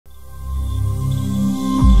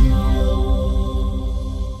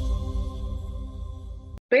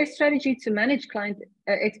best strategy to manage client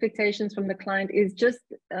expectations from the client is just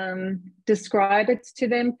describe it to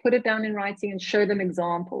them, put it down in writing, and show them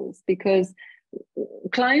examples, because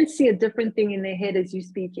clients see a different thing in their head as you're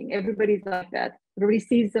speaking. Everybody's like that. Everybody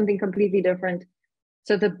sees something completely different.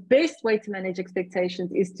 So the best way to manage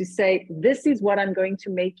expectations is to say, this is what I'm going to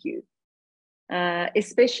make you.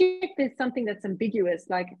 Especially if there's something that's ambiguous,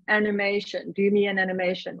 like animation, do me an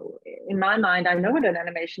animation. In my mind, I know what an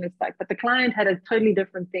animation is like, but the client had a totally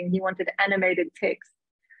different thing. He wanted animated text.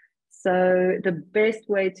 So the best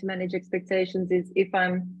way to manage expectations is if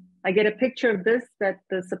I get a picture of this that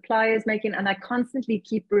the supplier is making, and I constantly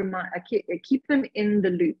keep them in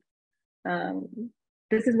the loop.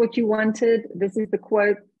 This is what you wanted. This is the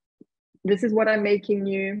quote. This is what I'm making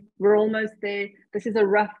you. We're almost there. This is a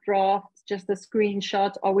rough draft, just a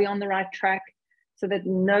screenshot. Are we on the right track? So that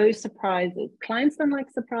no surprises. Clients don't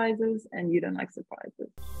like surprises, and you don't like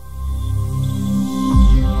surprises.